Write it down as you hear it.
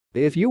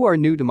If you are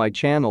new to my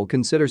channel,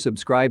 consider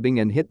subscribing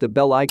and hit the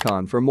bell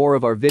icon for more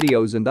of our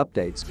videos and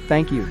updates.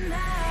 Thank you.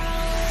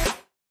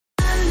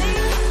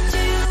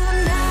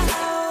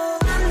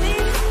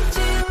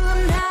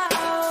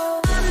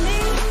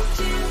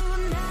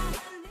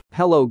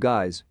 Hello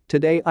guys,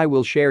 today I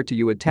will share to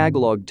you a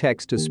Tagalog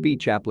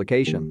text-to-speech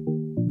application.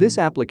 This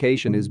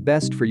application is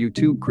best for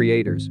YouTube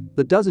creators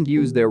that doesn't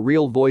use their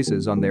real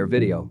voices on their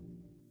video.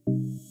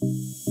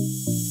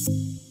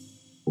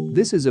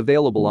 This is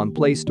available on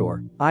Play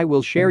Store. I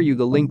will share you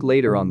the link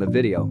later on the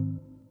video.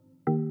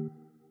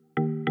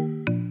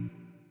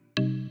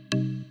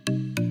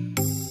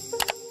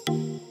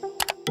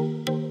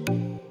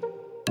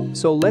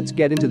 So let's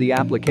get into the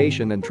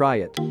application and try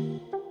it.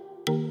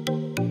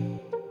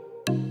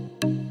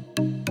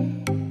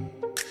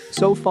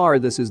 So far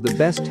this is the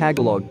best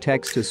Tagalog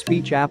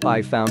text-to-speech app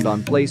I found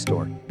on Play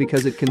Store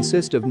because it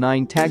consists of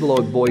 9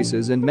 Tagalog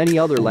voices and many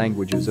other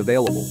languages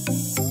available.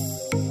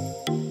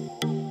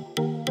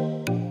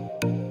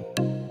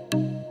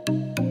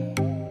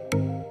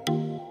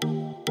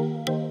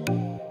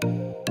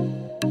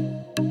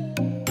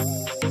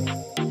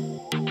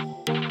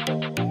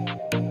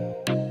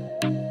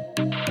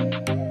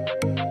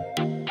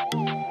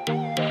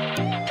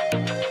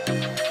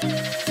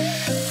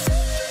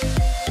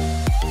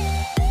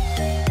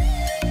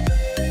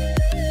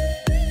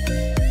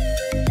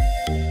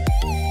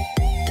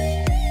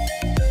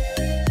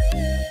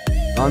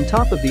 On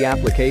top of the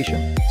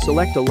application,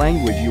 select a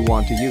language you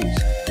want to use.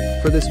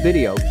 For this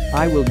video,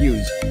 I will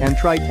use and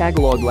try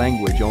Tagalog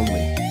language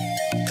only.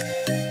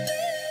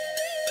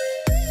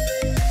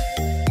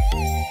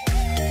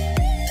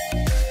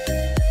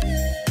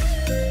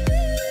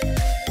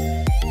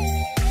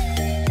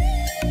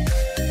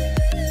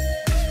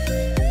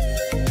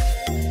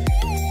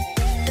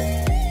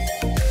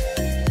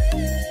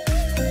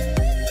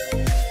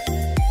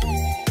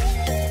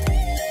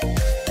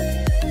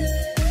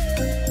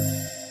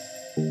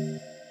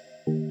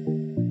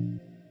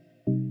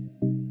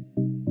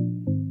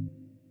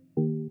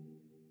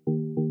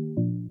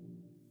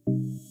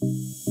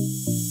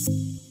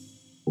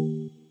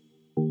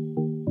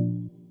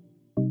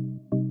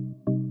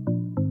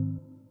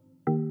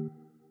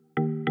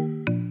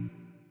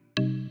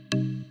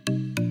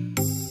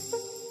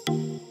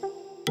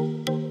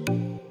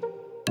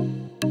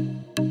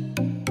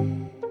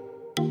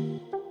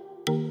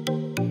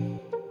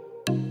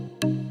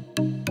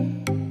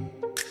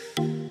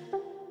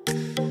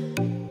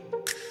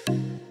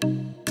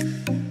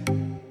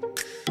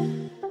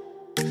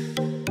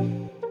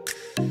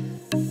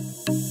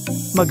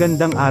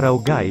 Magandang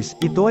araw guys,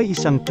 ito ay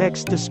isang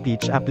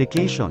text-to-speech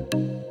application.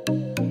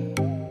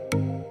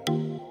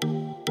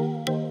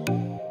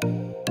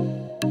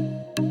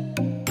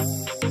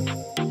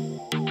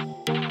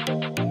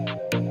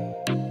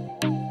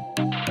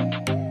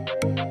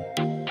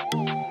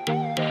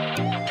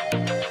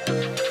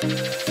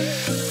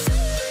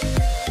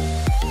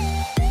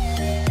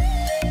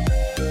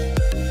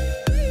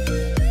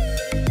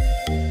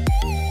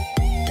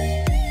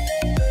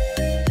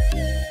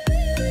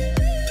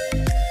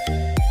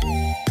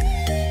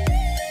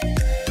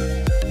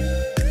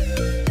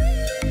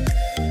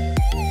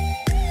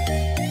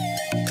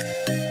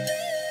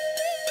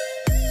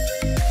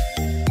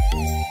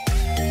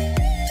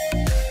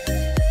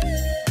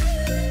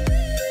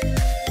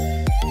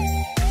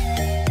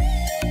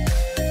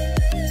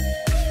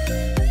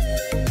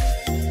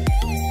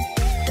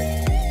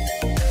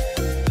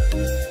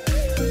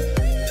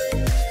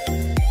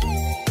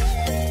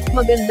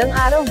 Magandang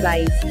araw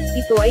guys,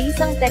 ito ay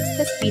isang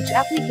text-to-speech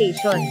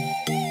application.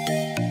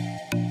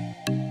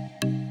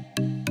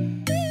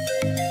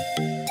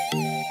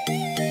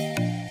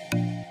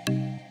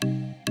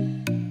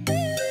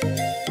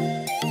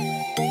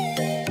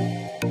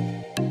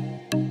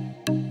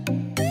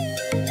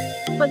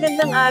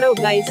 Magandang araw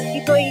guys,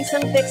 ito ay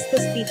isang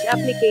text-to-speech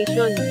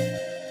application.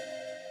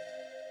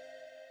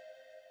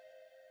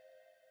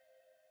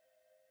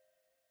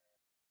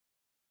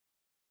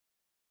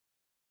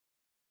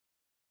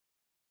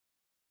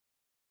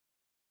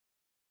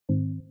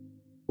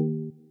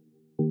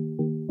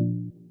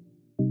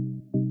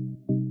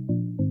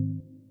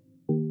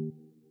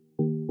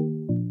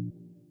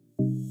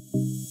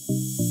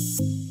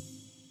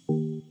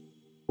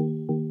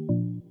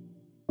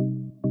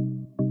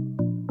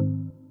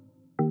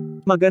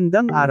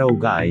 Magandang araw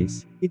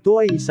guys,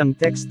 ito ay isang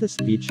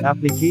text-to-speech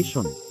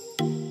application.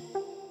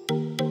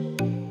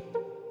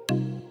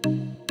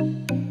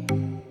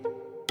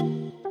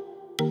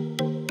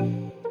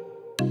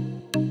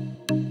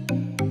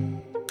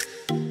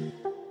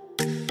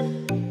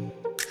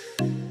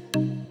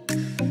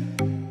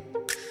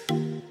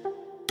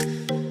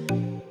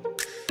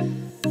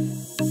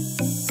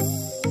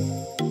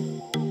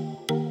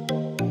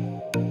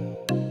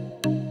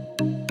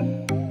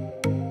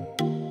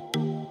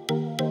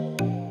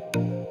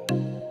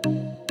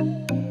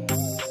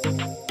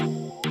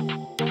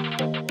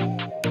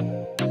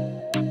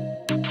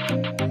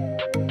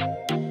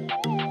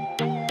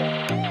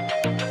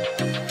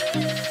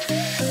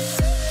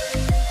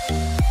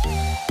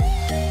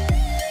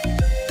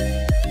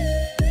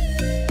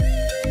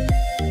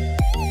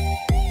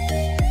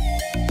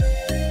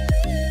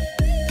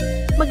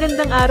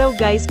 Magandang araw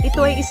guys,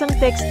 ito ay isang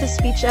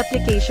text-to-speech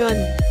application.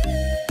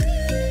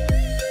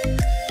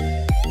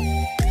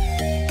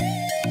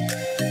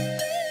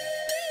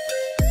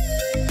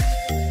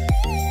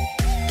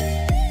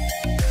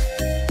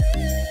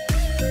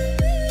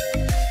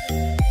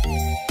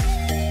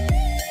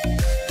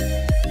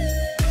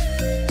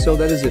 So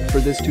that is it for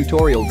this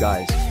tutorial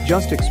guys,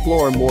 just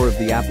explore more of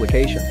the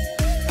application.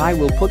 I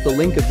will put the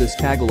link of this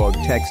Tagalog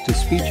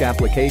text-to-speech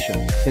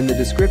application in the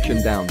description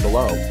down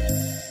below.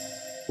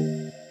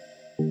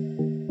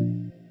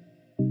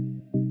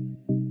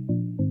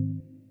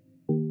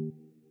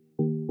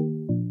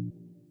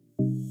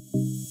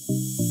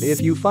 If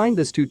you find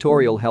this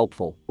tutorial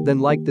helpful, then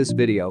like this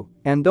video,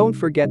 and don't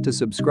forget to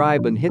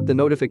subscribe and hit the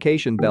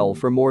notification bell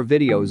for more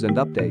videos and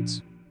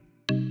updates.